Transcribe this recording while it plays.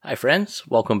Hi, friends.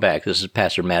 Welcome back. This is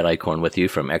Pastor Matt Eichhorn with you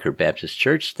from Eckerd Baptist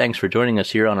Church. Thanks for joining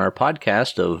us here on our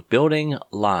podcast of Building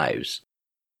Lives.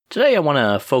 Today, I want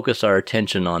to focus our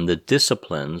attention on the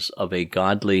disciplines of a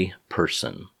godly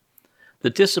person. The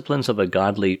disciplines of a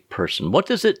godly person. What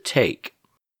does it take?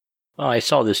 Well, I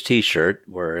saw this t-shirt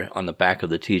where on the back of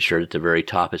the t-shirt at the very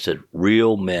top it said,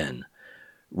 Real Men.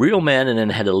 Real men, and then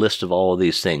it had a list of all of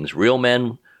these things. Real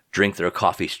men drink their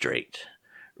coffee straight.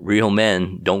 Real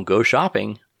men don't go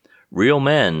shopping. Real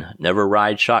men never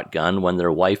ride shotgun when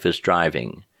their wife is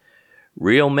driving.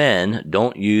 Real men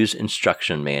don't use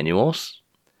instruction manuals.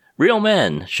 Real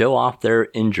men show off their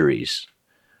injuries.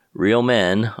 Real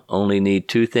men only need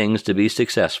two things to be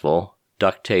successful,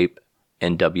 duct tape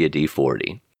and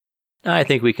WD-40. Now, I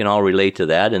think we can all relate to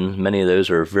that, and many of those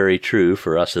are very true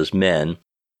for us as men.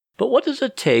 But what does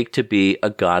it take to be a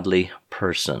godly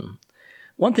person?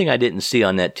 One thing I didn't see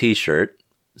on that t-shirt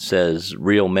says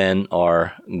real men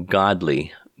are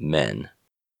godly men.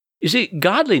 You see,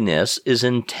 godliness is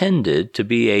intended to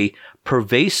be a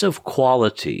pervasive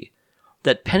quality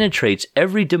that penetrates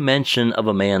every dimension of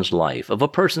a man's life, of a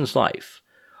person's life.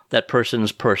 That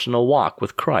person's personal walk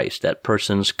with Christ, that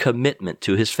person's commitment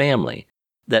to his family,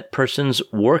 that person's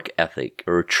work ethic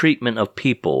or treatment of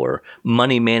people or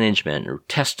money management or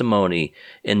testimony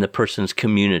in the person's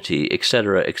community,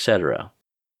 etc., etc.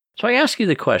 So I ask you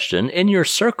the question, in your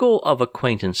circle of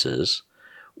acquaintances,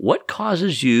 what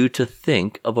causes you to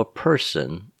think of a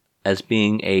person as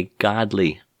being a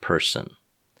godly person?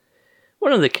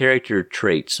 One of the character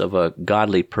traits of a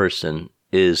godly person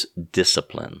is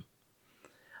discipline.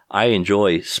 I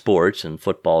enjoy sports, and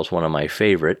football is one of my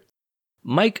favorite.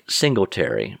 Mike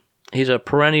Singletary, he's a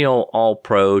perennial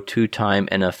All-Pro, two-time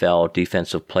NFL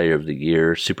Defensive Player of the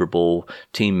Year, Super Bowl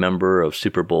team member of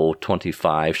Super Bowl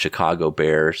 25, Chicago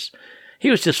Bears. He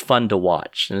was just fun to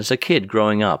watch. And as a kid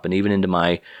growing up, and even into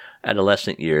my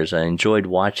adolescent years, I enjoyed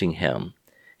watching him.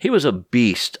 He was a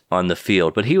beast on the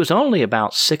field, but he was only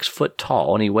about 6 foot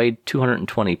tall, and he weighed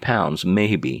 220 pounds,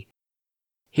 maybe.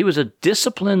 He was a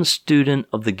disciplined student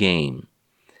of the game.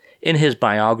 In his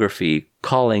biography,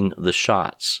 Calling the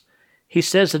Shots, he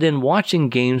says that in watching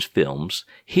games films,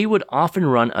 he would often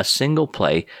run a single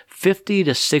play 50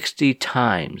 to 60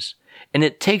 times, and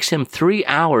it takes him 3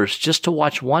 hours just to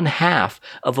watch one half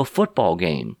of a football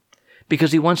game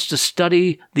because he wants to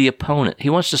study the opponent. He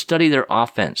wants to study their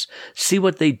offense, see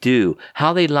what they do,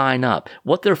 how they line up,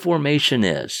 what their formation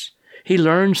is. He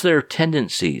learns their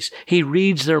tendencies. He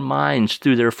reads their minds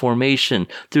through their formation,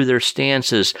 through their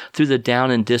stances, through the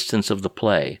down and distance of the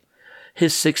play.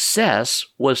 His success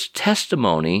was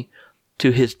testimony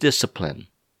to his discipline.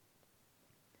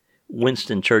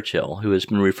 Winston Churchill, who has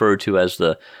been referred to as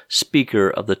the speaker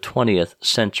of the 20th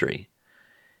century,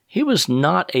 he was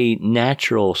not a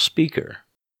natural speaker.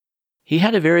 He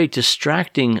had a very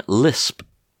distracting lisp,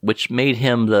 which made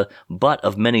him the butt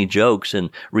of many jokes and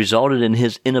resulted in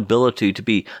his inability to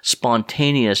be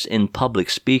spontaneous in public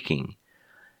speaking.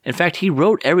 In fact, he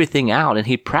wrote everything out and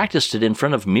he practiced it in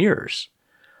front of mirrors.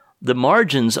 The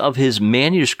margins of his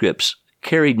manuscripts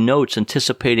carried notes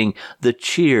anticipating the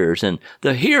cheers and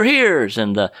the hear-hears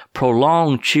and the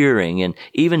prolonged cheering and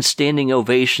even standing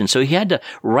ovation. So he had to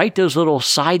write those little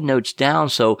side notes down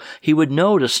so he would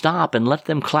know to stop and let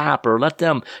them clap or let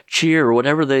them cheer or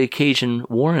whatever the occasion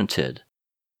warranted.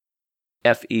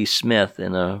 F.E. Smith,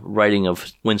 in a writing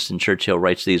of Winston Churchill,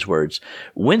 writes these words,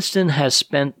 Winston has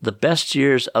spent the best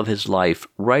years of his life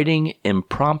writing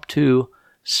impromptu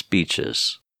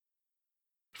speeches.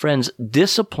 Friends,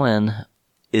 discipline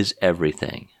is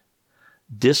everything.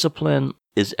 Discipline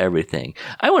is everything.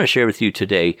 I want to share with you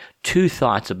today 2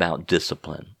 thoughts about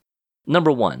discipline.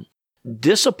 Number 1,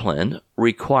 discipline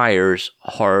requires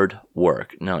hard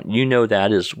work. Now, you know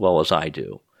that as well as I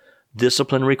do.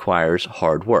 Discipline requires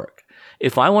hard work.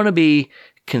 If I want to be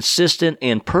consistent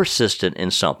and persistent in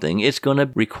something, it's going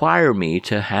to require me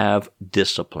to have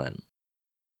discipline.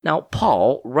 Now,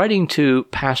 Paul, writing to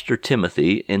Pastor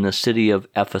Timothy in the city of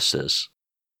Ephesus,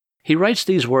 he writes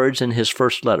these words in his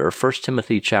first letter, 1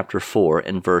 Timothy chapter 4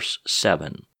 and verse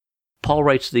 7. Paul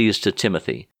writes these to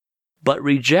Timothy, But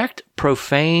reject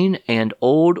profane and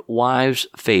old wives'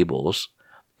 fables,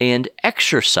 and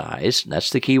exercise,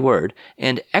 that's the key word,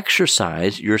 and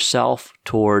exercise yourself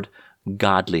toward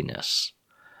godliness.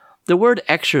 The word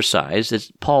exercise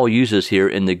that Paul uses here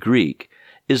in the Greek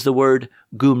is the word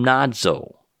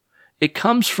gymnazo. It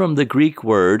comes from the Greek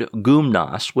word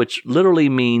gymnos, which literally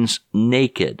means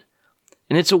naked.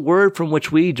 And it's a word from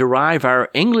which we derive our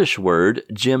English word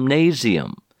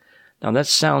gymnasium. Now that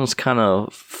sounds kind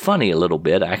of funny a little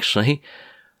bit, actually.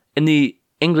 In the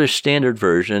English Standard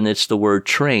Version, it's the word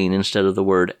train instead of the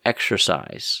word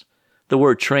exercise. The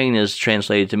word train is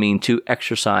translated to mean to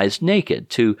exercise naked,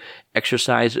 to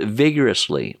exercise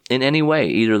vigorously in any way,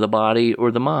 either the body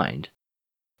or the mind.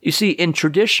 You see, in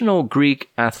traditional Greek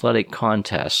athletic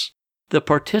contests, the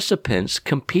participants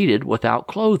competed without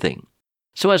clothing,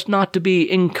 so as not to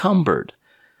be encumbered.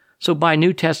 So by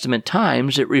New Testament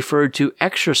times, it referred to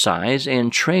exercise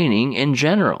and training in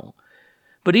general.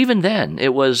 But even then,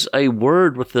 it was a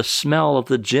word with the smell of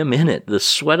the gym in it, the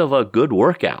sweat of a good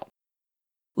workout.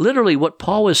 Literally, what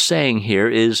Paul is saying here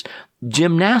is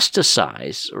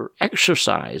gymnasticize or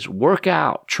exercise, work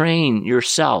out, train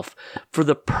yourself for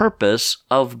the purpose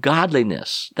of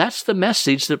godliness. That's the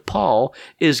message that Paul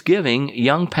is giving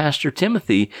young Pastor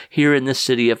Timothy here in the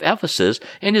city of Ephesus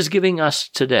and is giving us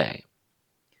today.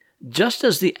 Just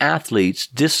as the athletes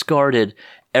discarded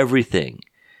everything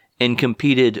and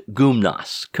competed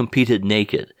gymnos, competed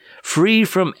naked, free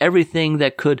from everything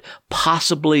that could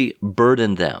possibly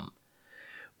burden them,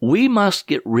 we must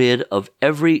get rid of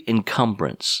every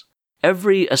encumbrance,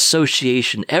 every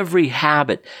association, every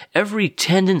habit, every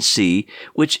tendency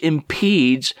which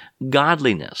impedes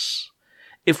godliness.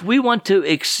 If we want to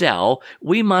excel,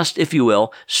 we must, if you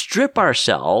will, strip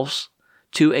ourselves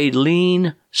to a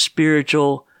lean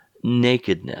spiritual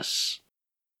nakedness.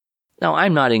 Now,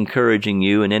 I'm not encouraging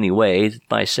you in any way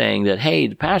by saying that, hey,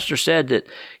 the pastor said that,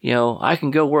 I can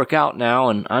go work out now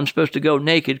and I'm supposed to go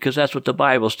naked because that's what the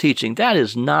Bible's teaching. That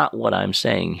is not what I'm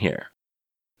saying here.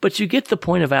 But you get the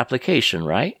point of application,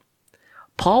 right?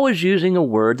 Paul is using a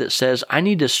word that says, I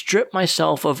need to strip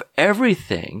myself of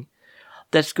everything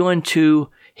that's going to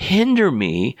hinder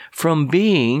me from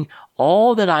being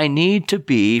all that I need to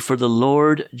be for the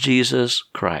Lord Jesus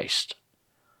Christ.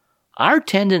 Our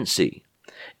tendency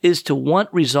is to want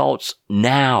results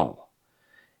now.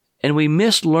 And we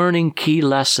miss learning key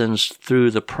lessons through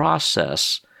the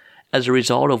process as a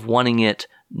result of wanting it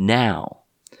now.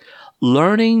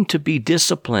 Learning to be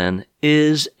disciplined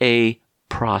is a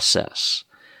process.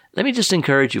 Let me just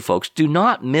encourage you folks, do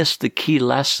not miss the key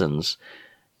lessons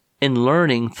in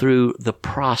learning through the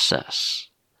process.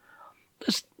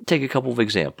 Let's take a couple of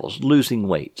examples. Losing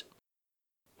weight.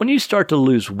 When you start to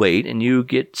lose weight and you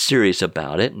get serious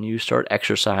about it and you start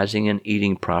exercising and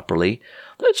eating properly,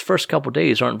 those first couple of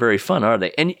days aren't very fun, are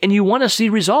they? And you want to see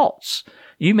results.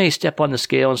 You may step on the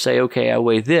scale and say, okay, I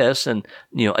weigh this, and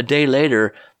a day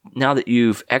later, now that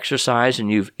you've exercised and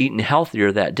you've eaten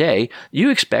healthier that day, you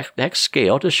expect that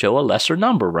scale to show a lesser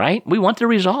number, right? We want the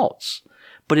results.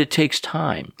 But it takes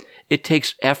time. It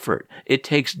takes effort. It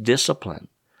takes discipline.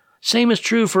 Same is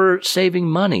true for saving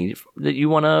money that you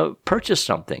want to purchase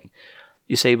something.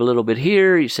 You save a little bit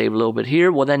here, you save a little bit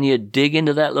here. Well, then you dig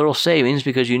into that little savings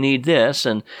because you need this.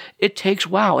 And it takes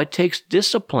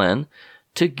discipline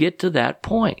to get to that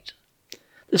point.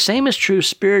 The same is true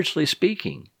spiritually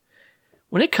speaking.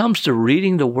 When it comes to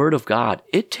reading the Word of God,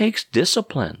 it takes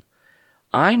discipline.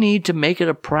 I need to make it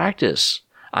a practice.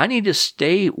 I need to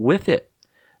stay with it.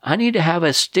 I need to have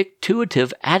a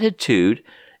stick-to-itive attitude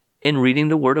in reading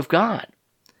the Word of God,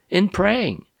 in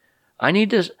praying. I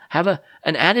need to have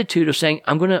an attitude of saying,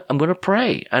 I'm going to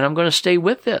pray and I'm going to stay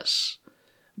with this.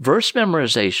 Verse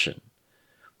memorization,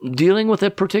 dealing with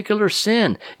a particular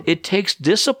sin. It takes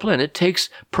discipline. It takes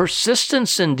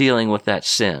persistence in dealing with that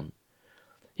sin.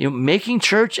 Making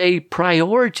church a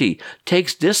priority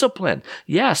takes discipline.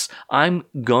 Yes, I'm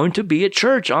going to be at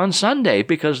church on Sunday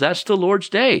because that's the Lord's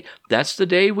day. That's the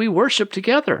day we worship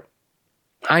together.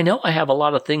 I know I have a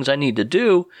lot of things I need to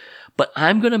do, but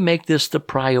I'm going to make this the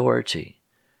priority.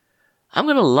 I'm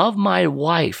going to love my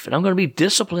wife, and I'm going to be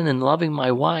disciplined in loving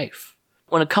my wife.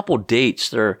 When a couple dates,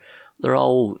 they're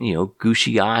all,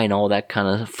 gooshy eye and all that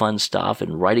kind of fun stuff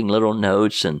and writing little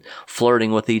notes and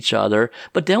flirting with each other.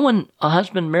 But then when a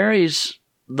husband marries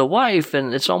the wife,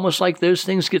 and it's almost like those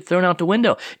things get thrown out the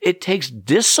window. It takes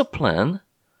discipline.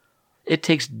 It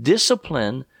takes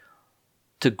discipline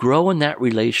to grow in that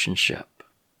relationship.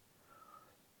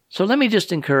 So let me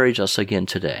just encourage us again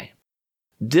today.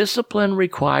 Discipline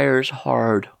requires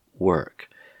hard work.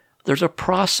 There's a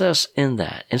process in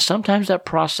that. And sometimes that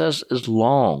process is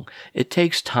long. It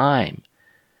takes time.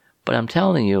 But I'm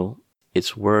telling you,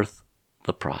 it's worth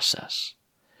the process.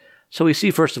 So we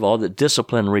see, first of all, that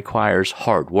discipline requires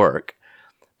hard work,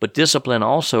 but discipline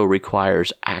also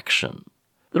requires action.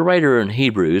 The writer in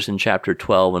Hebrews in chapter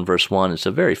 12 and verse 1, it's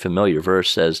a very familiar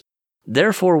verse, says,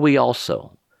 "Therefore we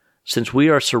also, since we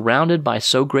are surrounded by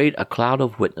so great a cloud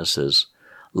of witnesses,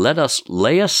 let us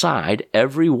lay aside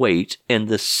every weight and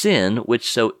the sin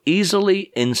which so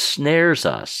easily ensnares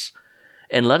us,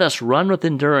 and let us run with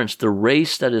endurance the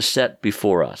race that is set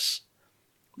before us."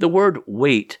 The word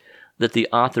weight that the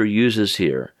author uses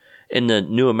here in the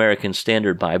New American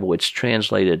Standard Bible, it's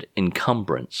translated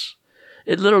encumbrance.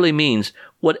 It literally means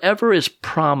whatever is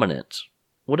prominent,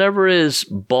 whatever is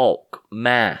bulk,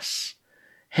 mass,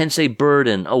 hence a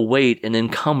burden, a weight, an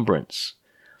encumbrance.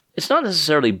 It's not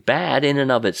necessarily bad in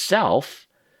and of itself.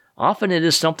 Often it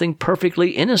is something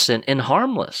perfectly innocent and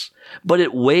harmless, but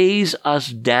it weighs us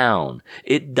down.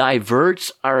 It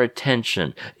diverts our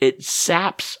attention. It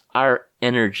saps our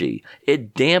energy.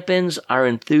 It dampens our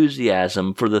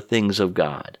enthusiasm for the things of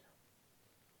God.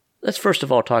 Let's first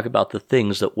of all talk about the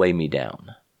things that weigh me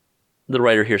down. The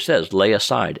writer here says, lay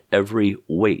aside every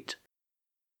weight.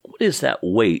 What is that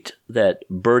weight that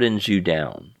burdens you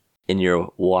down in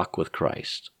your walk with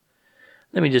Christ?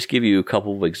 Let me just give you a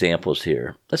couple of examples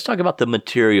here. Let's talk about the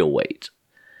material weight.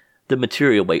 The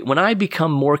material weight. When I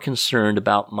become more concerned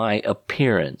about my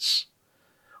appearance,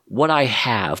 what I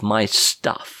have, my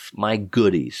stuff, my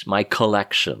goodies, my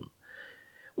collection,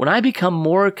 when I become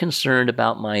more concerned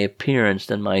about my appearance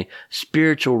than my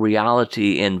spiritual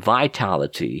reality and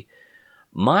vitality,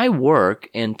 my work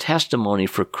and testimony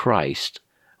for Christ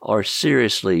are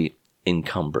seriously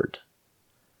encumbered.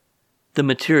 The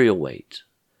material weight.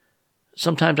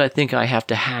 Sometimes I think I have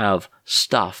to have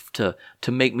stuff to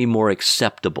make me more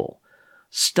acceptable,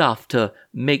 stuff to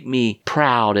make me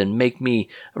proud and make me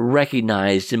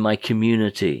recognized in my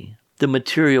community. The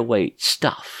material weight,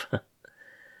 stuff.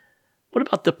 What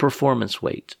about the performance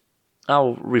weight?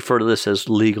 I'll refer to this as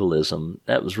legalism.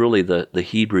 That was really the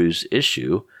Hebrews'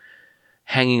 issue,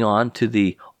 hanging on to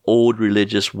the old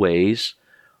religious ways.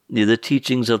 The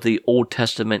teachings of the Old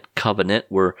Testament covenant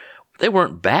they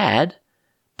weren't bad,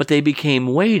 but they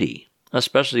became weighty,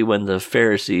 especially when the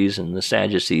Pharisees and the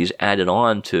Sadducees added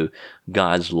on to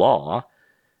God's law.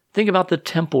 Think about the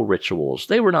temple rituals.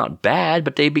 They were not bad,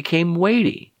 but they became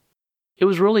weighty. It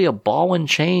was really a ball and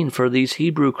chain for these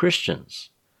Hebrew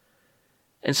Christians.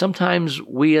 And sometimes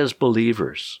we as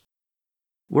believers,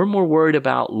 we're more worried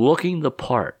about looking the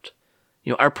part,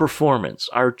 our performance,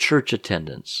 our church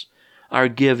attendance, our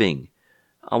giving.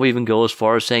 I'll even go as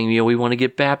far as saying, we want to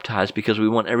get baptized because we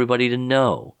want everybody to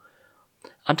know.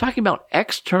 I'm talking about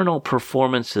external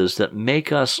performances that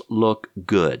make us look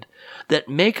good, that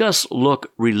make us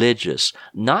look religious,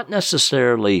 not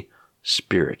necessarily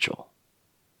spiritual.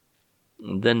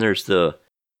 And then there's the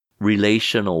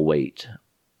relational weight.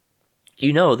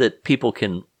 You know that people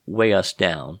can weigh us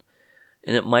down,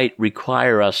 and it might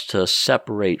require us to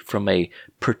separate from a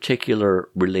particular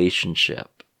relationship.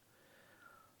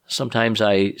 Sometimes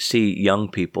I see young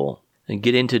people and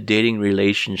get into dating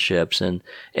relationships and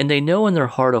they know in their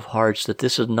heart of hearts that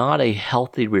this is not a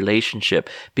healthy relationship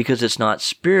because it's not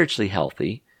spiritually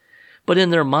healthy. But in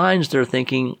their minds, they're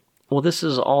thinking, well, this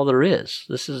is all there is.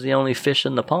 This is the only fish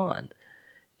in the pond.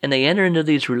 And they enter into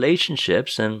these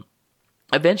relationships and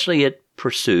eventually it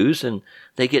pursues and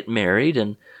they get married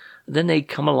and then they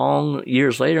come along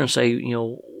years later and say,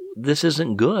 this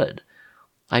isn't good.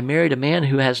 I married a man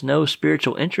who has no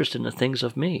spiritual interest in the things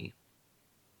of me.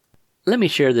 Let me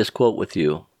share this quote with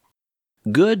you.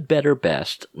 Good, better,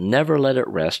 best. Never let it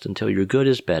rest until your good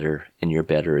is better and your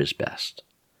better is best.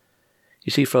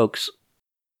 You see, folks,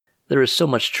 there is so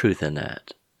much truth in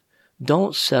that.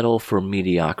 Don't settle for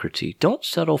mediocrity. Don't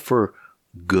settle for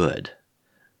good.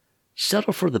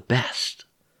 Settle for the best.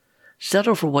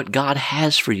 Settle for what God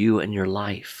has for you in your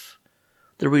life.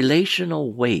 The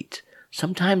relational weight.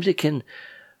 Sometimes it can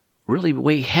really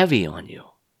weigh heavy on you.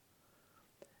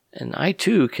 And I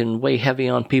too can weigh heavy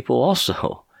on people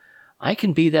also. I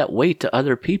can be that weight to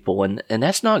other people, and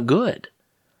that's not good.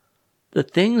 The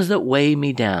things that weigh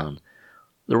me down,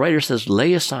 the writer says,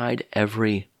 lay aside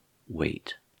every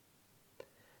weight.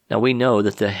 Now we know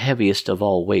that the heaviest of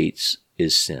all weights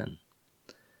is sin.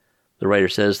 The writer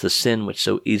says, the sin which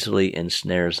so easily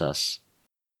ensnares us.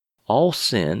 All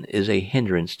sin is a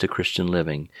hindrance to Christian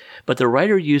living, but the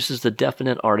writer uses the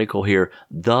definite article here,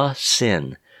 the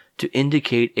sin, to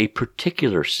indicate a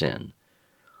particular sin.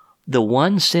 The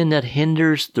one sin that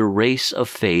hinders the race of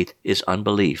faith is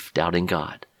unbelief, doubting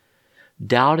God.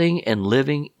 Doubting and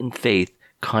living in faith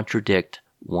contradict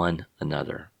one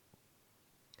another.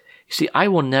 You see, I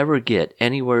will never get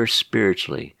anywhere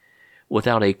spiritually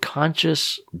without a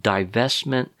conscious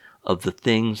divestment of the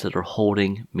things that are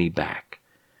holding me back.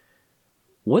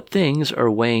 What things are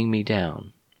weighing me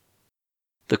down?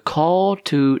 The call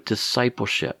to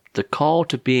discipleship, the call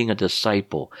to being a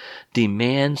disciple,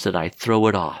 demands that I throw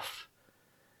it off.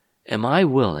 Am I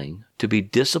willing to be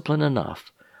disciplined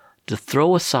enough to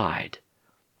throw aside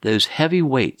those heavy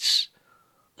weights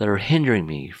that are hindering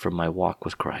me from my walk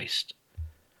with Christ?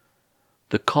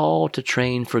 The call to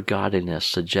train for godliness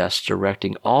suggests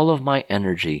directing all of my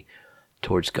energy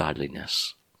towards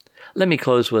godliness. Let me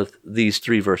close with these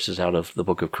 3 verses out of the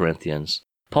book of Corinthians.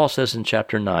 Paul says in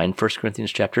chapter 9, 1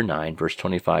 Corinthians chapter 9, verse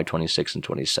 25, 26, and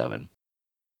 27,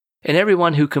 "And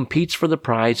everyone who competes for the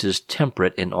prize is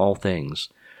temperate in all things.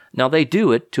 Now they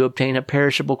do it to obtain a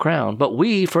perishable crown, but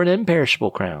we for an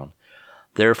imperishable crown.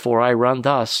 Therefore I run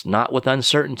thus, not with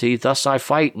uncertainty. Thus I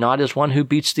fight, not as one who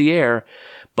beats the air,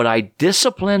 but I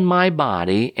discipline my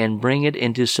body and bring it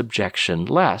into subjection,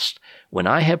 lest, when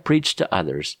I have preached to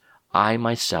others, I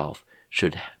myself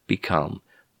should become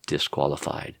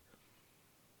disqualified."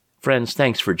 Friends,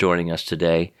 thanks for joining us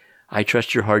today. I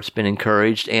trust your heart's been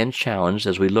encouraged and challenged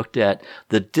as we looked at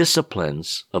the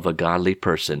disciplines of a godly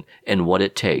person and what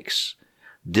it takes.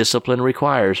 Discipline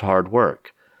requires hard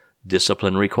work.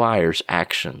 Discipline requires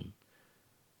action.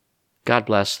 God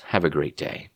bless. Have a great day.